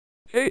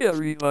Hey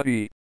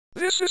everybody!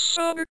 This is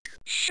Sonic,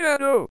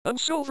 Shadow, and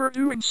Silver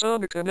doing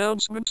Sonic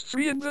Announcement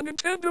 3 in the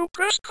Nintendo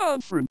press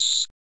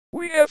conference.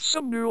 We have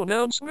some new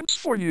announcements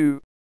for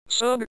you.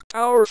 Sonic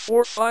Power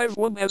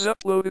 451 has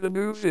uploaded a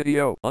new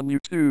video on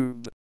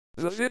YouTube.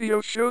 The video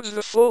shows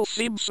the full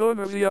theme song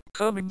of the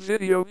upcoming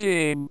video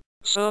game,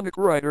 Sonic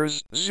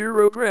Riders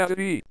Zero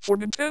Gravity, for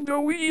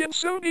Nintendo Wii and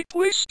Sony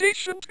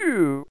PlayStation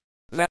 2.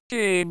 That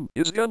game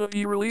is gonna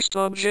be released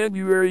on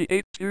January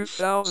 8,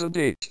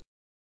 2008.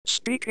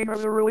 Speaking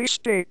of the release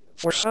date,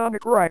 for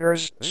Sonic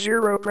Riders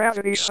Zero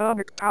Gravity,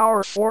 Sonic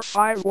Power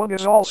 451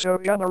 is also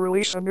gonna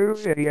release a new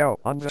video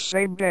on the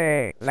same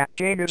day that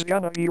game is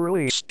gonna be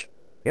released.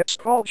 It's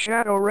called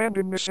Shadow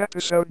Randomness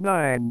Episode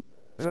 9.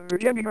 The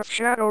beginning of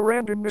Shadow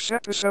Randomness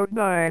Episode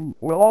 9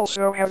 will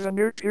also have a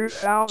new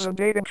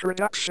 2008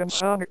 introduction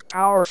Sonic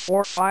Power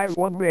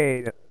 451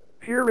 made.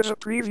 Here is a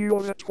preview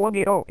of the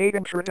 2008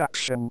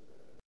 introduction.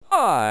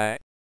 Hi,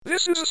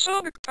 this is a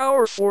Sonic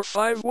Power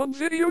 451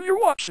 video you're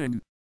watching.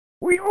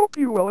 We hope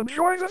you will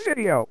enjoy the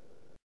video.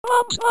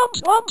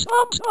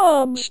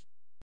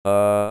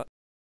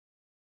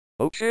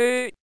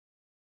 Okay.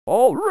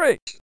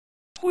 Alright.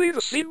 Play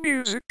the theme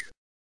music.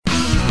 I'm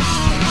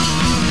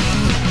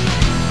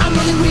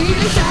running really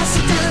fast,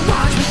 sit down and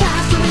watch me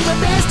pass, doing my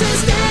best to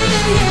stay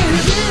ahead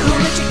of you.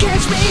 Won't let you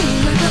catch me,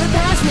 not gonna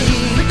pass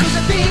me, because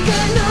I think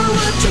I know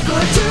a trick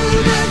or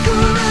two. Not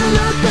gonna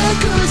look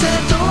back, cause I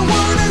don't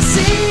wanna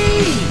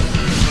see.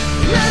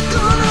 Not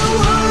gonna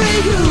worry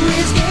who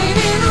is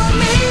gaining on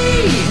me.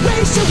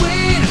 Race to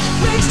win,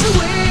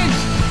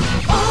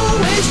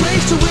 always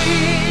race to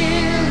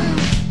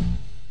win.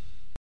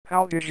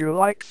 How did you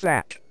like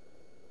that?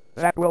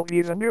 That will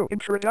be the new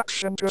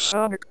introduction to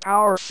Sonic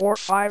Power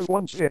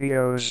 451's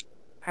videos.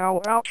 How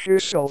about you,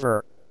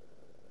 Silver?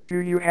 Do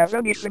you have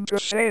anything to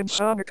say in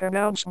Sonic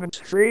Announcement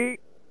 3?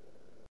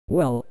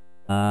 Well,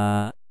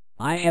 I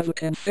have a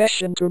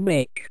confession to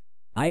make.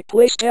 I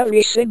placed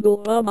every single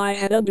bomb I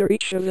had under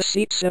each of the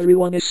seats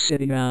everyone is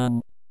sitting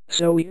on.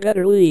 So we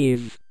better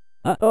leave.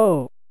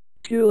 Uh-oh.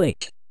 Too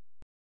late.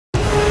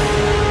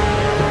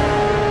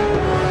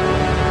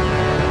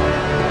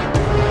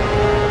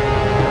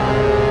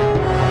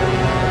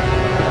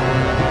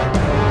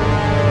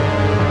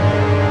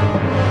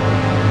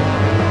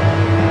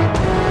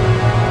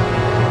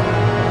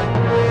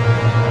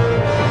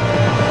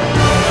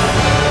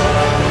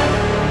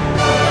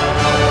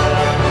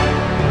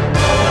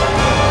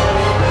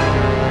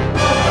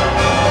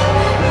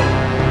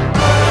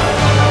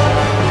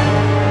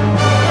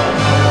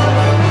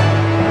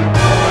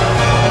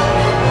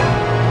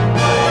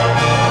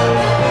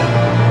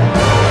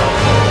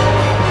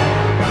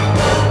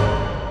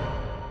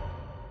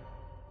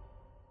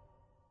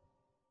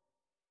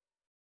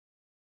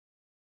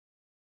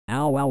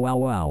 Ow, ow,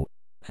 ow, ow.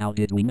 How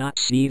did we not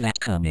see that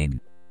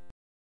coming?